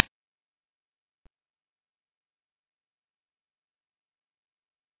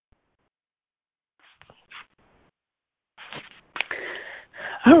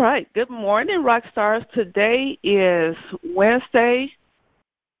All right. Good morning, rock stars. Today is Wednesday,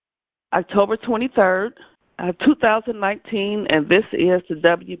 October 23rd, 2019, and this is the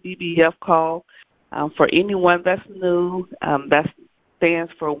WBBF call. For anyone that's new, that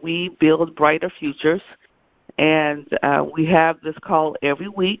stands for We Build Brighter Futures. And we have this call every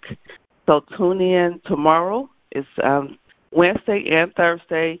week. So tune in tomorrow. It's Wednesday and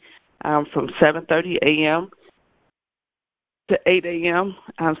Thursday from 7:30 a.m. to 8 a.m.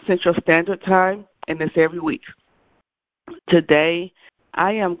 Central Standard Time, and it's every week. Today,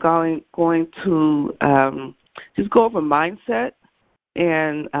 I am going to just go over mindset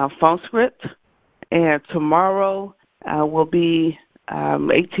and phone script, and tomorrow will be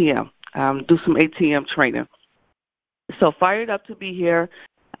ATM, do some ATM training. So fired up to be here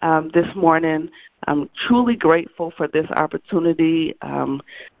this morning. I'm truly grateful for this opportunity.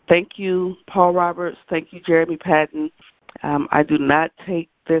 Thank you, Paul Roberts. Thank you, Jeremy Patton. I do not take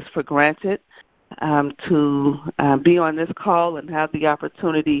this for granted to be on this call and have the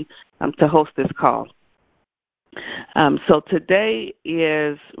opportunity to host this call. So today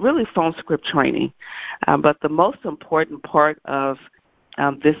is really phone script training, but the most important part of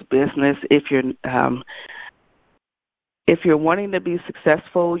this business, if you're wanting to be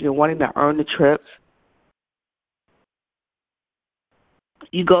successful, you're wanting to earn the trips,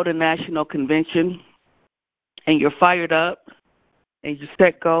 you go to national convention and you're fired up and you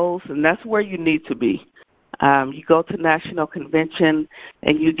set goals, and that's where you need to be. You go to national convention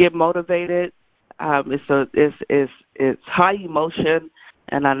and you get motivated. It's high emotion,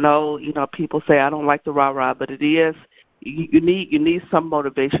 and I know people say I don't like the rah-rah, but it is. You need some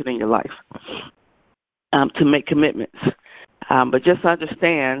motivation in your life to make commitments. But just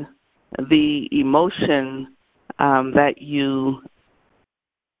understand the emotion that you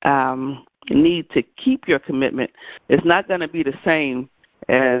need to keep your commitment is not going to be the same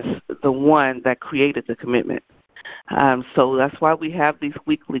as the one that created the commitment. So that's why we have these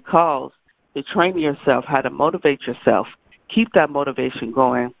weekly calls to train yourself how to motivate yourself, keep that motivation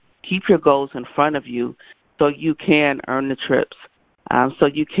going, keep your goals in front of you so you can earn the trips, so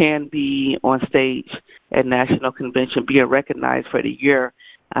you can be on stage at National Convention, being recognized for the year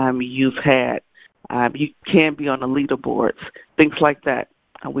you've had. You can be on the leaderboards, things like that.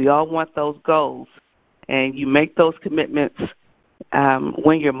 We all want those goals, and you make those commitments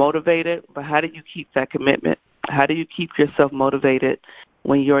when you're motivated, but how do you keep that commitment? How do you keep yourself motivated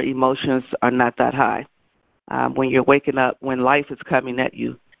when your emotions are not that high, when you're waking up, when life is coming at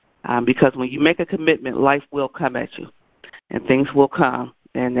you? Because when you make a commitment, life will come at you, and things will come,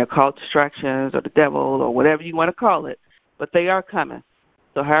 and they're called distractions or the devil or whatever you want to call it, but they are coming.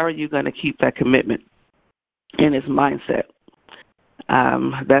 So how are you going to keep that commitment in its mindset?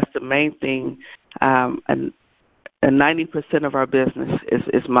 That's the main thing, and 90% of our business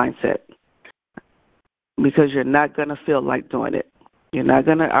is mindset, because you're not going to feel like doing it. You're not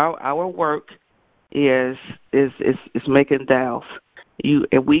going to. Our work is making dials.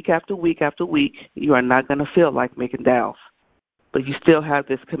 And week after week after week, you are not going to feel like making dials, but you still have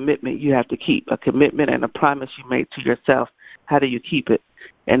this commitment you have to keep, a commitment and a promise you made to yourself. How do you keep it?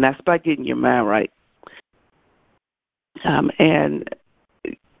 And that's by getting your mind right. And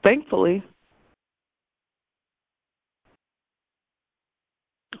thankfully,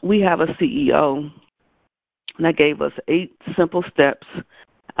 we have a CEO that gave us 8 simple steps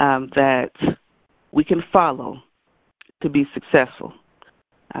that we can follow to be successful.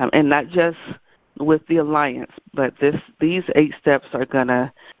 And not just with the Alliance, but these 8 steps are going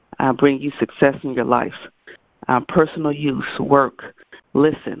to bring you success in your life. Personal use, work,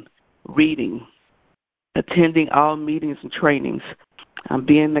 listen, reading, attending all meetings and trainings,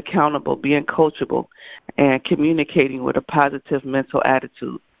 being accountable, being coachable, and communicating with a positive mental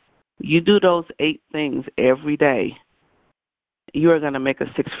attitude. You do those 8 things every day, you are going to make a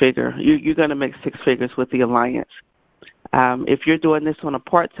 6-figure. You're going to make 6 figures with the Alliance. If you're doing this on a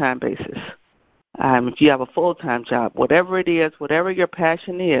part-time basis, if you have a full-time job, whatever it is, whatever your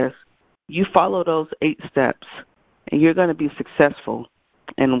passion is, you follow those 8 steps, and you're going to be successful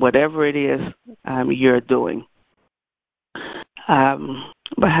in whatever it is you're doing.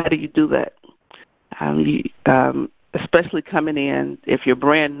 But how do you do that? Especially coming in, if you're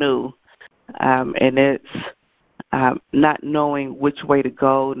brand new, and it's not knowing which way to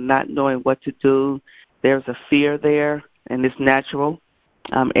go, not knowing what to do, there's a fear there, and it's natural.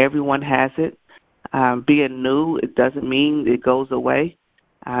 Everyone has it. Being new, it doesn't mean it goes away,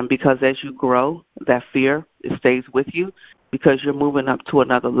 because as you grow, that fear, it stays with you because you're moving up to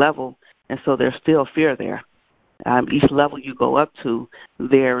another level, and so there's still fear there. Each level you go up to,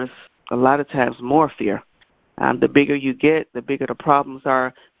 there's a lot of times more fear. The bigger you get, the bigger the problems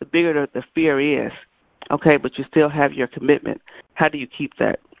are, the bigger the fear is. Okay, but you still have your commitment. How do you keep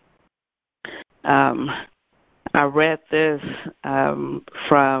that? I read this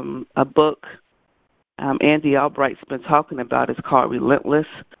from a book Andy Albright's been talking about. It's called Relentless,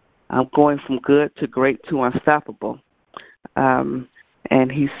 Going from Good to Great to Unstoppable. And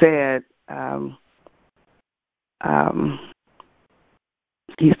he said,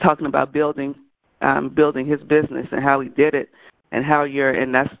 he's talking about building his business and how he did it, and how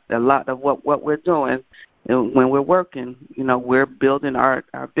and that's a lot of what we're doing. And when we're working, we're building our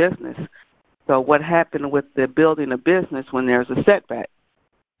business. So what happened with the building a business when there's a setback?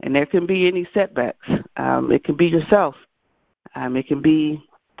 And there can be any setbacks. It can be yourself. It can be,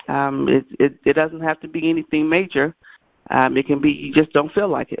 it doesn't have to be anything major. It can be you just don't feel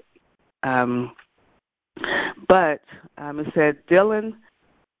like it. But it said dealing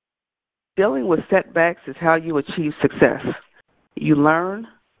with setbacks is how you achieve success. You learn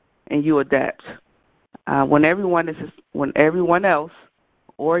and you adapt. When everyone else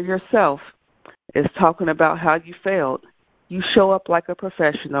or yourself is talking about how you failed, you show up like a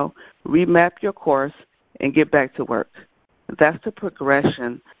professional, remap your course, and get back to work. That's the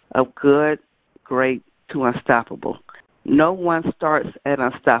progression of good, great to unstoppable. No one starts at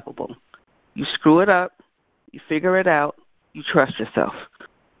unstoppable. You screw it up, you figure it out, you trust yourself.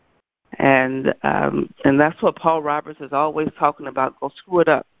 And that's what Paul Roberts is always talking about. Go screw it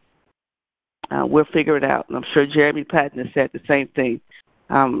up. We'll figure it out. And I'm sure Jeremy Patton has said the same thing,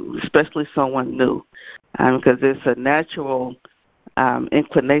 especially someone new, because it's a natural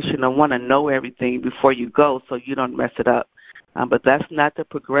inclination to want to know everything before you go so you don't mess it up. But that's not the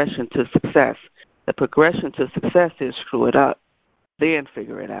progression to success. The progression to success is screw it up, then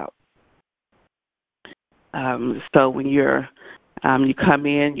figure it out. So when you come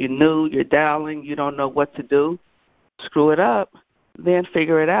in, you're new, you're dialing, you don't know what to do, screw it up, then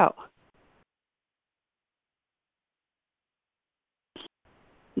figure it out.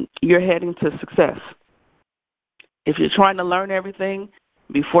 You're heading to success. If you're trying to learn everything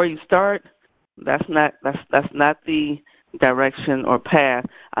before you start, that's not the direction or path.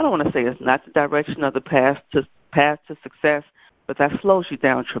 I don't want to say it's not the direction of the path to success, but that slows you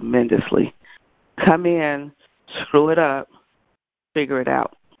down tremendously. Come in, screw it up, figure it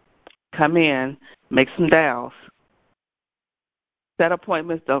out. Come in, make some dials. Set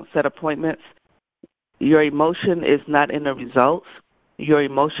appointments, don't set appointments. Your emotion is not in the results. Your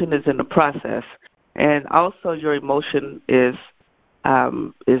emotion is in the process. And also your emotion is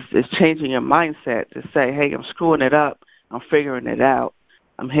changing your mindset to say, hey, I'm screwing it up, I'm figuring it out,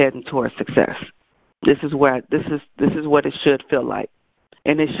 I'm heading towards success. This is what it should feel like.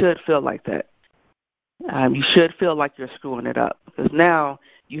 And it should feel like that. You should feel like you're screwing it up, because now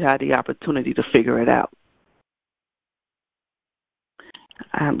you have the opportunity to figure it out.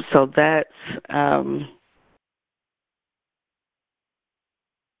 So that's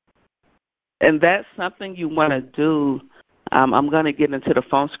and that's something you want to do. I'm going to get into the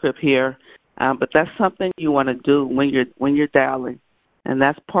phone script here, but that's something you want to do when you're dialing, and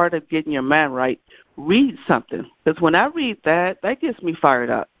that's part of getting your mind right. Read something, because when I read that gets me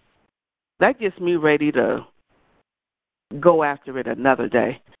fired up. That gets me ready to go after it another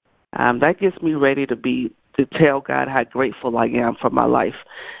day. That gets me ready to tell God how grateful I am for my life,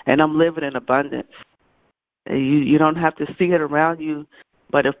 and I'm living in abundance. You don't have to see it around you,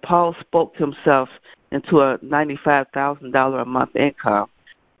 but if Paul spoke himself into a $95,000 a month income,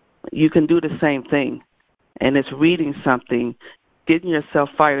 you can do the same thing. And it's reading something, getting yourself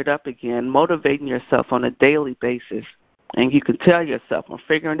fired up again, motivating yourself on a daily basis, and you can tell yourself, I'm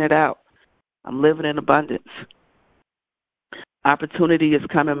figuring it out. I'm living in abundance. Opportunity is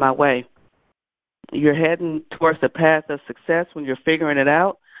coming my way. You're heading towards the path of success when you're figuring it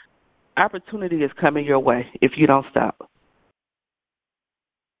out. Opportunity is coming your way if you don't stop.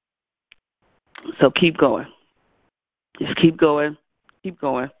 So keep going. Just keep going,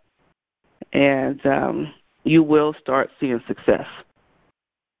 and you will start seeing success.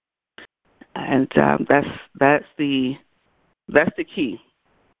 And that's the key.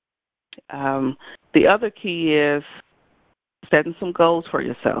 The other key is setting some goals for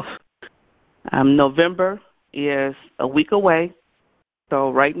yourself. November is a week away,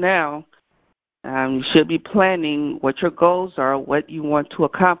 so right now you should be planning what your goals are, what you want to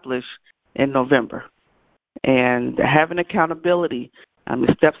accomplish in November, and having accountability. Is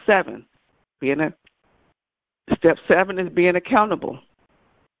step 7. Step 7 is being accountable.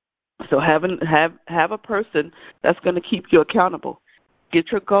 So have a person that's going to keep you accountable.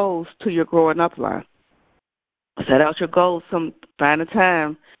 Get your goals to your growing up line. Set out your goals. Find a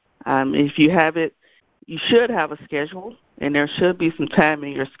time. If you have it, you should have a schedule, and there should be some time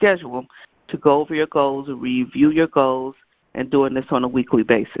in your schedule to go over your goals, review your goals, and doing this on a weekly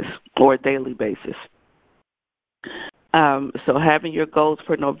basis or a daily basis. So having your goals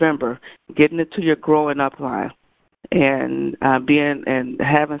for November, getting it to your growing up line, and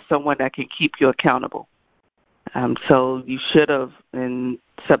having someone that can keep you accountable. So you should have, in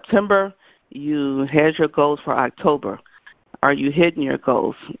September, you had your goals for October. Are you hitting your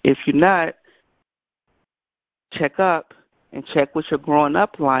goals? If you're not, check up and check with your growing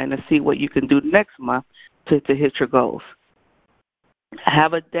up line and see what you can do next month to hit your goals.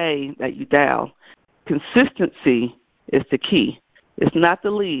 Have a day that you dial. Consistency is the key. It's not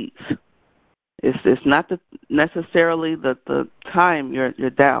the leads. It's not necessarily the time you're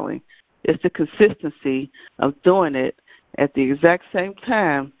dialing. It's the consistency of doing it at the exact same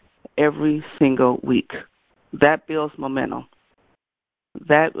time every single week. That builds momentum.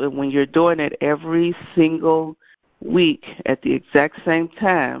 That when you're doing it every single week at the exact same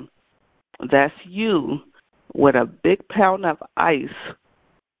time, that's you with a big pound of ice.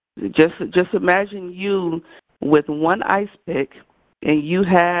 Just imagine you with one ice pick, and you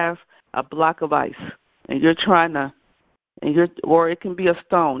have a block of ice, and you're trying to, or it can be a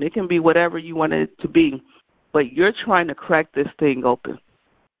stone, it can be whatever you want it to be, but you're trying to crack this thing open.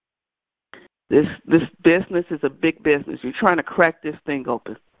 This business is a big business. You're trying to crack this thing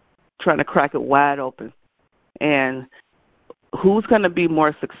open, trying to crack it wide open. And who's going to be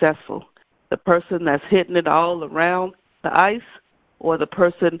more successful? The person that's hitting it all around the ice, or the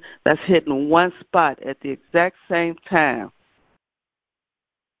person that's hitting one spot at the exact same time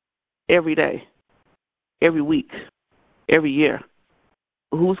every day, every week, every year?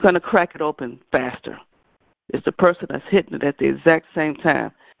 Who's going to crack it open faster? It's the person that's hitting it at the exact same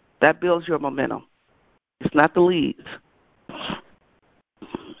time. That builds your momentum. It's not the leads.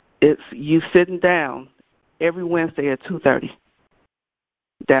 It's you sitting down every Wednesday at 2:30,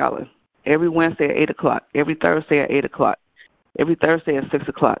 dialing. Every Wednesday at 8 o'clock. Every Thursday at 8 o'clock. Every Thursday at 6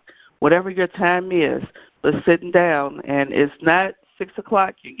 o'clock. Whatever your time is, but sitting down, and it's not 6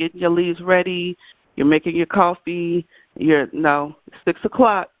 o'clock, you're getting your leaves ready, you're making your coffee, 6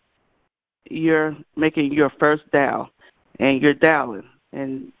 o'clock, you're making your first dial, and you're dialing.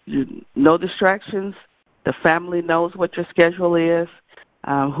 And no distractions. The family knows what your schedule is.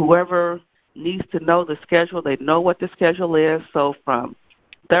 Whoever needs to know the schedule, they know what the schedule is. So from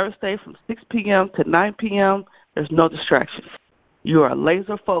Thursday from 6 p.m. to 9 p.m., there's no distractions. You are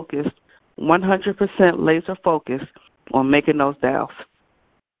laser focused, 100% laser focused on making those dials.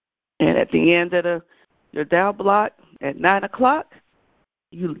 And at the end of your dial block at 9 o'clock,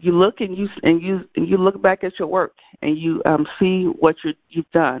 you look and you look back at your work, and you see what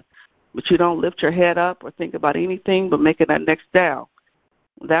you've done, but you don't lift your head up or think about anything but making that next dial.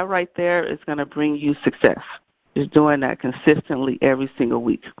 That right there is going to bring you success. Just doing that consistently every single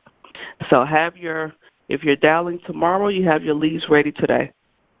week. So if you're dialing tomorrow, you have your leads ready today.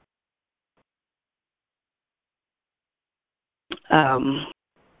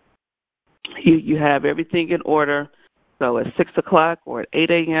 You have everything in order. So at 6 o'clock or at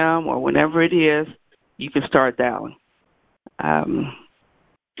 8 a.m. or whenever it is, you can start dialing. And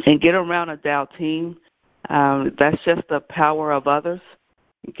get around a dial team. That's just the power of others.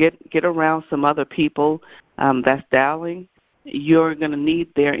 Get around some other people that's dialing. You're going to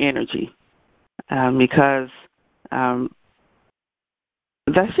need their energy because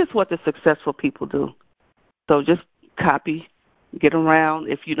that's just what the successful people do. So just copy, get around.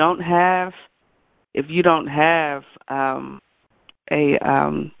 If you don't have a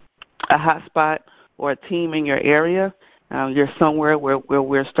hotspot or a team in your area, you're somewhere where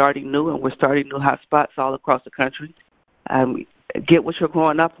we're starting new, and we're starting new hotspots all across the country. Get with your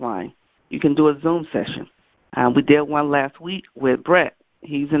growing up line. You can do a Zoom session. We did one last week with Brett.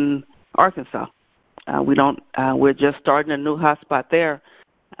 He's in Arkansas. We're just starting a new hotspot there.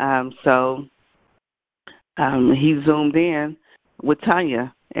 So he zoomed in with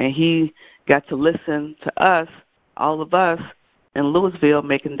Tanya, and he got to listen to us, all of us in Louisville,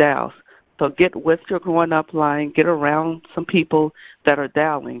 making dials. So get with your growing up line, get around some people that are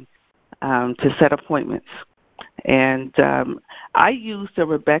dialing to set appointments. And I used the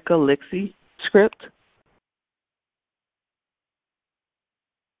Rebecca Lixie script.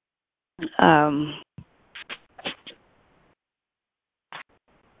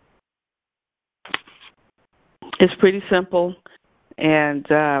 It's pretty simple, and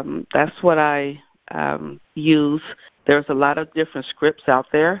that's what I use. There's a lot of different scripts out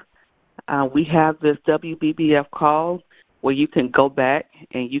there. We have this WBBF call where you can go back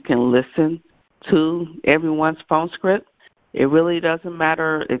and you can listen to everyone's phone script. It really doesn't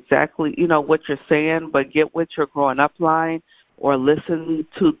matter exactly, what you're saying, but get with your growing up line or listen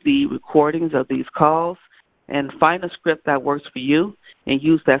to the recordings of these calls and find a script that works for you and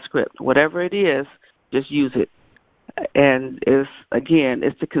use that script. Whatever it is, just use it. And it's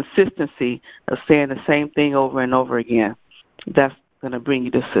the consistency of saying the same thing over and over again. That's going to bring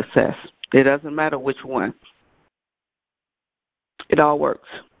you to success. It doesn't matter which one. It all works.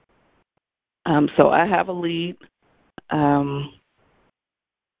 So I have a lead in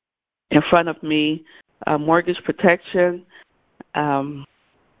front of me, mortgage protection,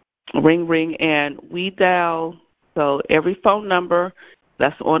 ring, and we dial. So every phone number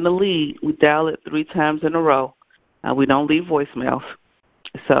that's on the lead, we dial it 3 times in a row. We don't leave voicemails.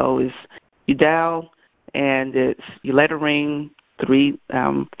 So you dial, and you let it ring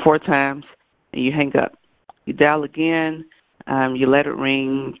 4 times, and you hang up. You dial again, you let it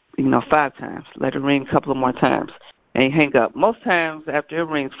ring, 5 times. Let it ring a couple of more times, and you hang up. Most times after it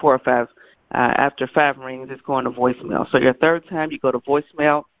rings 4 or 5, after 5 rings, it's going to voicemail. So your third time you go to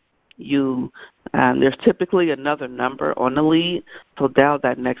voicemail, there's typically another number on the lead, so dial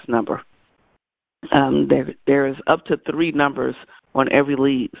that next number. There is up to 3 numbers on every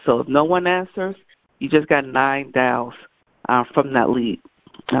lead. So if no one answers, you just got 9 dials from that lead.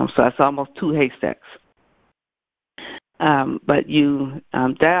 So that's almost 2 haystacks. But you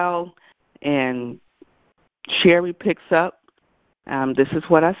dial, and Sherry picks up. This is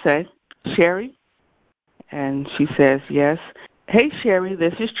what I say. Sherry? And she says, yes. Hey, Sherry,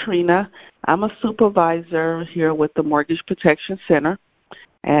 this is Trina. I'm a supervisor here with the Mortgage Protection Center,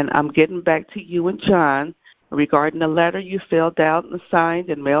 and I'm getting back to you and John regarding a letter you filled out and signed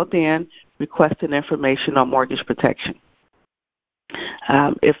and mailed in requesting information on mortgage protection.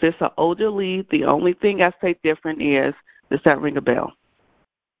 If it's an older lead, the only thing I say different is, does that ring a bell?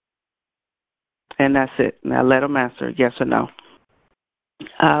 And that's it. Now let them answer yes or no.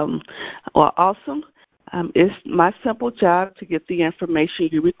 Well, awesome. It's my simple job to get the information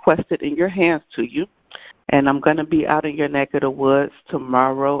you requested in your hands to you. And I'm going to be out in your neck of the woods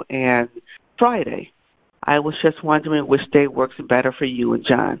tomorrow and Friday. I was just wondering which day works better for you and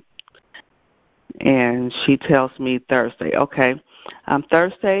John. And she tells me Thursday. Okay.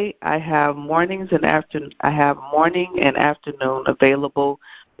 Thursday, I have morning and afternoon available.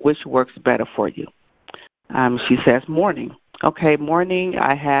 Which works better for you? She says morning. Okay, morning,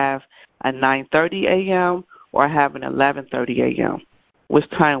 I have a 9:30 a.m. or I have an 11:30 a.m. Which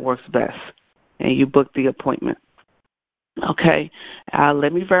time works best? And you book the appointment. Okay,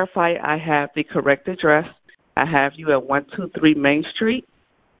 let me verify I have the correct address. I have you at 123 Main Street.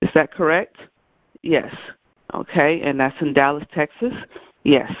 Is that correct? Yes. Okay, and that's in Dallas, Texas?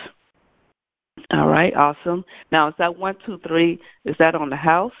 Yes. All right, awesome. Now, is that 123, is that on the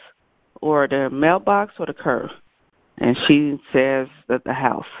house or the mailbox or the curb? And she says that the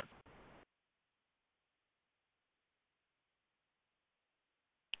house.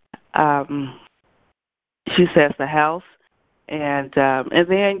 She says the house, and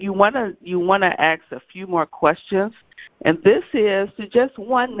then you wanna ask a few more questions, and this is to just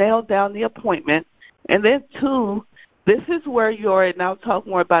 1, nail down the appointment, and then 2, this is where and I'll talk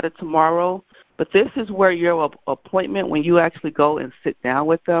more about it tomorrow, but this is where your appointment, when you actually go and sit down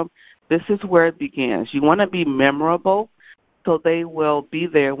with them, this is where it begins. You want to be memorable, so they will be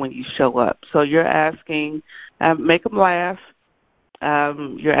there when you show up. So you're asking, make them laugh.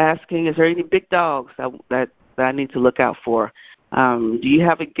 You're asking, is there any big dogs that I need to look out for? Do you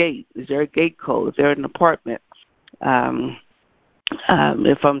have a gate? Is there a gate code? Is there an apartment?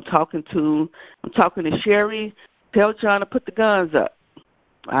 If I'm talking to Sherry, tell John to put the guns up.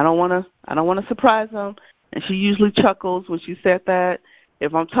 I don't want to surprise him, and she usually chuckles when she said that.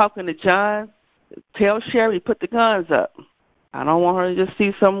 If I'm talking to John, tell Sherry put the guns up. I don't want her to just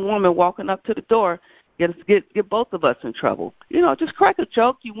see some woman walking up to the door, get both of us in trouble. Just crack a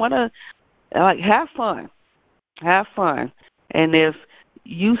joke. You want to have fun. Have fun. And if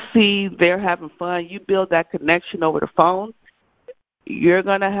you see they're having fun, you build that connection over the phone, you're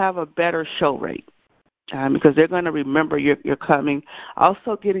going to have a better show rate because they're going to remember you're coming.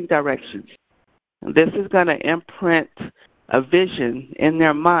 Also getting directions. And this is going to imprint a vision in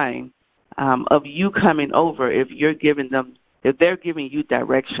their mind of you coming over if they're giving you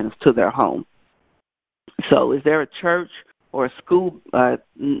directions to their home. So is there a church or a school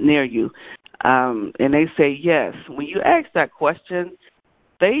near you? And they say yes. When you ask that question,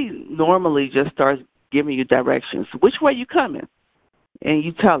 they normally just start giving you directions. Which way you coming? And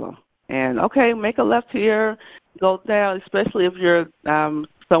you tell them. And, okay, make a left here, go down, especially if you're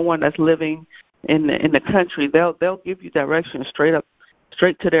someone that's living in the country. They'll give you directions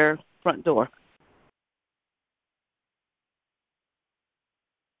straight to their front door.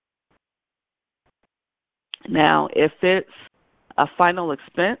 Now, if it's a final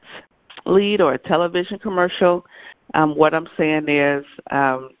expense lead or a television commercial, what I'm saying is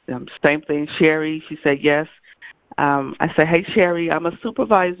same thing, Sherry. She said yes. I say, hey, Sherry, I'm a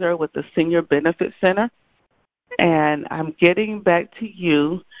supervisor with the Senior Benefit Center, and I'm getting back to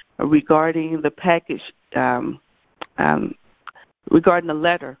you regarding the package, regarding the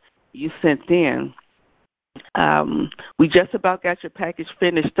letter you sent in. We just about got your package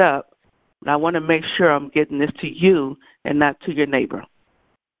finished up, and I want to make sure I'm getting this to you and not to your neighbor.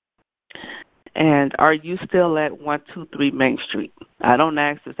 And are you still at 123 Main Street? I don't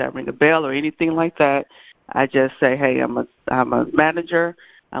ask, does that ring a bell or anything like that. I just say, hey, I'm a manager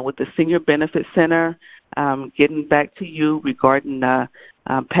with the Senior Benefit Center, getting back to you regarding the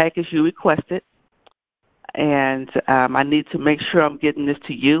package you requested. And I need to make sure I'm getting this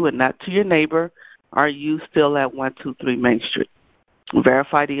to you and not to your neighbor. Are you still at 123 Main Street?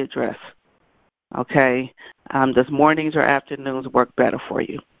 Verify the address. Okay. Does mornings or afternoons work better for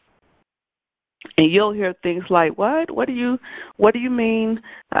you? And you'll hear things like, what? What do you mean?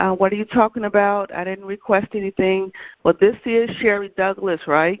 What are you talking about? I didn't request anything. Well, this is Sherry Douglas,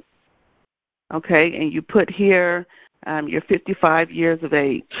 right? Okay, and you put here you're 55 years of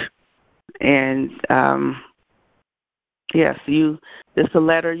age. And, yes, this is a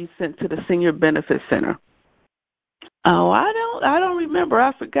letter you sent to the Senior Benefit Center. Oh, I don't remember.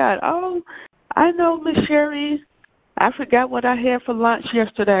 I forgot. Oh, I know, Miss Sherry. I forgot what I had for lunch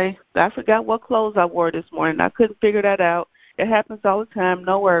yesterday. I forgot what clothes I wore this morning. I couldn't figure that out. It happens all the time.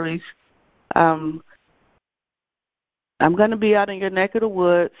 No worries. I'm going to be out in your neck of the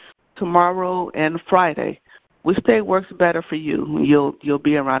woods tomorrow and Friday. Which day works better for you? You'll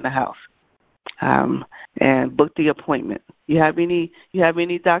be around the house. And book the appointment. You have any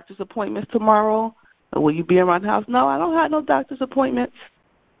doctor's appointments tomorrow? Or will you be around the house? No, I don't have no doctor's appointments.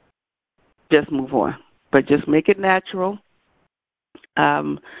 Just move on. But just make it natural.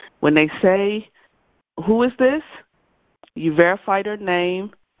 When they say, who is this? You verify their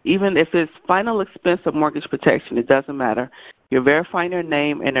name. Even if it's final expense of mortgage protection, it doesn't matter. You're verifying their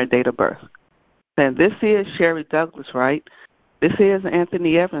name and their date of birth. Then this is Sherry Douglas, right? This is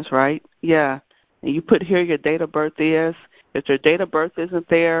Anthony Evans, right? Yeah. And you put here your date of birth is. If their date of birth isn't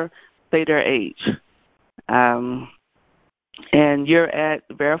there, say their age. And you're at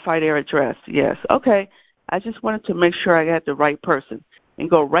verify their address. Yes. Okay. I just wanted to make sure I got the right person and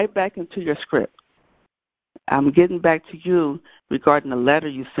go right back into your script. I'm getting back to you regarding the letter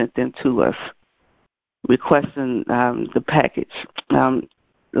you sent in to us requesting the package, the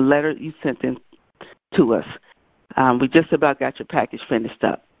letter you sent in to us. We just about got your package finished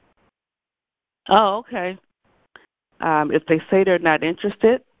up. Oh, okay. If they say they're not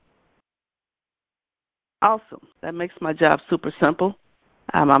interested, awesome. That makes my job super simple.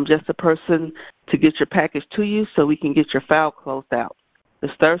 I'm just a person to get your package to you so we can get your file closed out.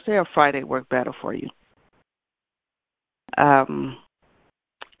 Does Thursday or Friday work better for you?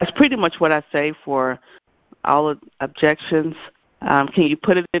 That's pretty much what I say for all objections. Can you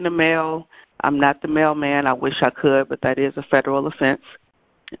put it in the mail? I'm not the mailman. I wish I could, but that is a federal offense.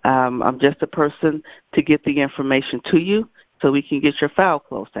 I'm just a person to get the information to you so we can get your file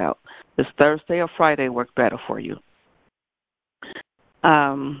closed out. Does Thursday or Friday work better for you?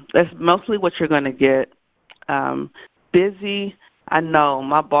 That's mostly what you're going to get. Busy, I know.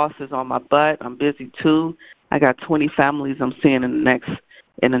 My boss is on my butt. I'm busy too. I got 20 families I'm seeing in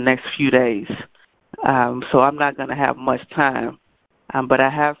the next few days. So I'm not going to have much time. But I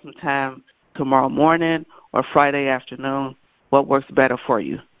have some time tomorrow morning or Friday afternoon. What works better for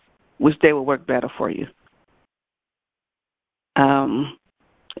you? Which day will work better for you?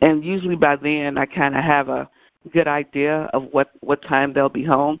 And usually by then I kind of have a good idea of what time they'll be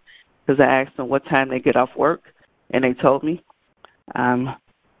home because I asked them what time they get off work, and they told me.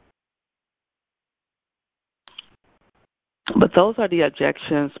 But those are the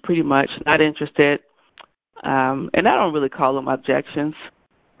objections, pretty much. Not interested. And I don't really call them objections.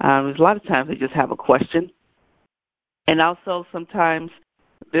 There's a lot of times they just have a question. And also sometimes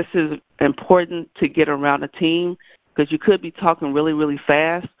this is important to get around a team because you could be talking really, really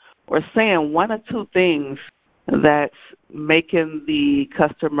fast or saying one or two things that's making the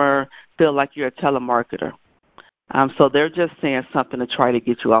customer feel like you're a telemarketer. So they're just saying something to try to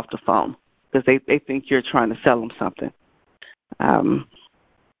get you off the phone because they think you're trying to sell them something.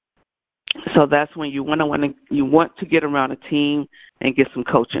 So that's when you want to get around a team and get some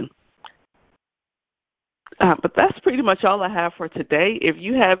coaching. But that's pretty much all I have for today. If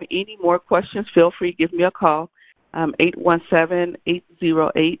you have any more questions, feel free to give me a call,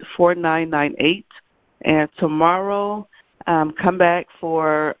 817-808-4998. And tomorrow, come back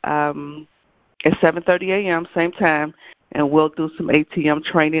for at 7:30 a.m., same time, and we'll do some ATM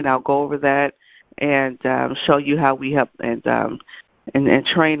training. I'll go over that and show you how we help and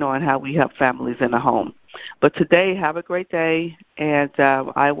train on how we help families in the home. But today, have a great day, and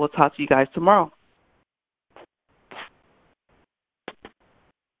I will talk to you guys tomorrow.